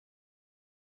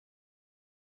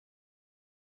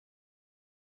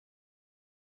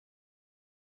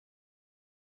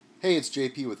Hey, it's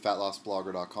JP with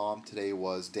FatLossBlogger.com. Today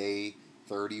was day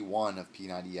 31 of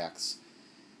P90X.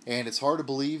 And it's hard to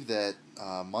believe that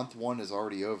month one is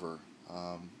already over.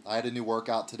 I had a new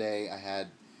workout today. I had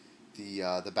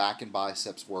the back and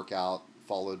biceps workout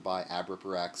followed by ab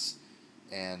ripper X.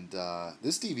 And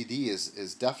this DVD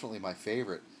is definitely my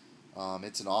favorite.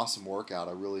 It's an awesome workout.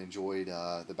 I really enjoyed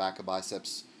the back and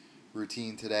biceps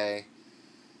routine today.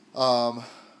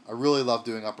 I really love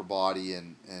doing upper body,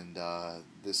 and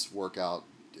this workout,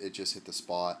 it just hit the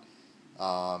spot.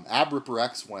 Ab ripper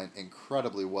X went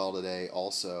incredibly well today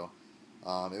also.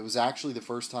 It was actually the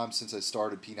first time since I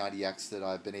started P90X that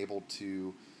I've been able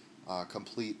to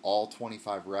complete all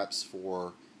 25 reps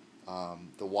for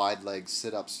the wide leg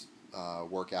sit-ups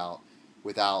workout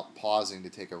without pausing to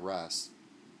take a rest.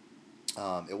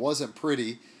 It wasn't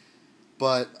pretty,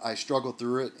 but I struggled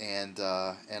through it, and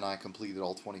I completed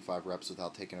all 25 reps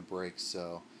without taking a break,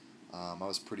 so I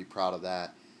was pretty proud of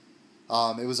that.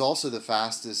 It was also the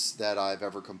fastest that I've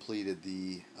ever completed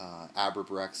the ab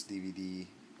ripper X DVD,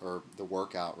 or the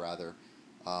workout rather,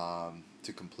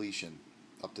 to completion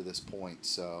up to this point.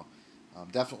 So I'm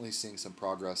definitely seeing some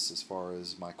progress as far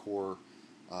as my core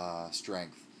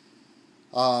strength.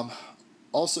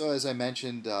 Also, as I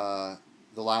mentioned,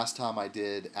 the last time I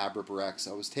did ab ripper X,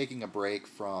 I was taking a break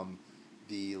from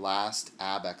the last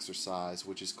ab exercise,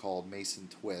 which is called Mason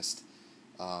twist.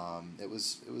 It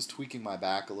was tweaking my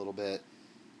back a little bit,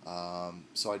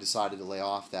 so I decided to lay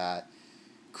off that.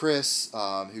 Chris,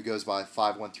 who goes by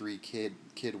 513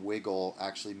 Kid Wiggle,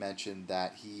 actually mentioned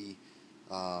that he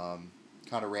kind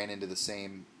of ran into the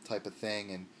same type of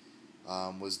thing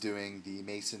and was doing the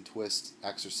Mason twist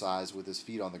exercise with his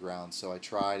feet on the ground. So I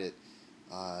tried it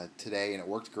today, and it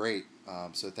worked great.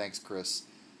 So thanks, Chris.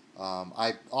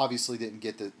 I obviously didn't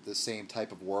get the same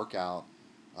type of workout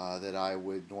that I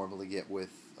would normally get with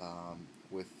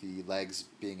the legs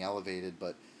being elevated,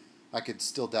 but I could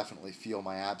still definitely feel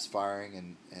my abs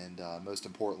firing, and most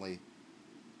importantly,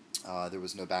 there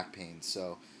was no back pain.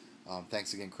 So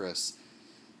thanks again, Chris.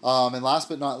 And last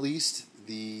but not least,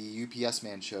 the UPS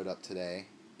man showed up today,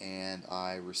 and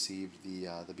I received the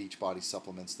Beachbody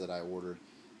supplements that I ordered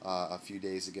a few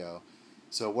days ago.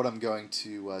 So what I'm going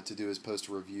to do is post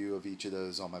a review of each of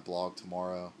those on my blog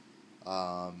tomorrow.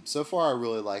 So far, I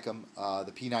really like them.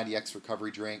 The P90X recovery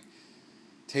drink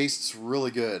tastes really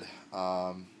good.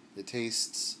 It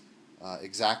tastes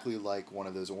exactly like one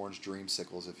of those orange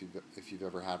dreamsicles if you've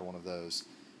ever had one of those.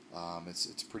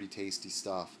 It's pretty tasty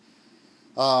stuff.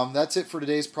 That's it for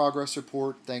today's progress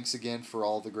report. Thanks again for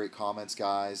all the great comments,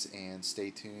 guys, and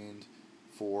stay tuned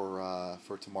for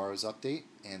tomorrow's update,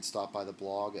 and stop by the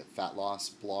blog at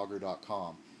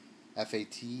fatlossblogger.com.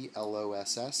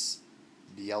 FATLOSSBLOGGER.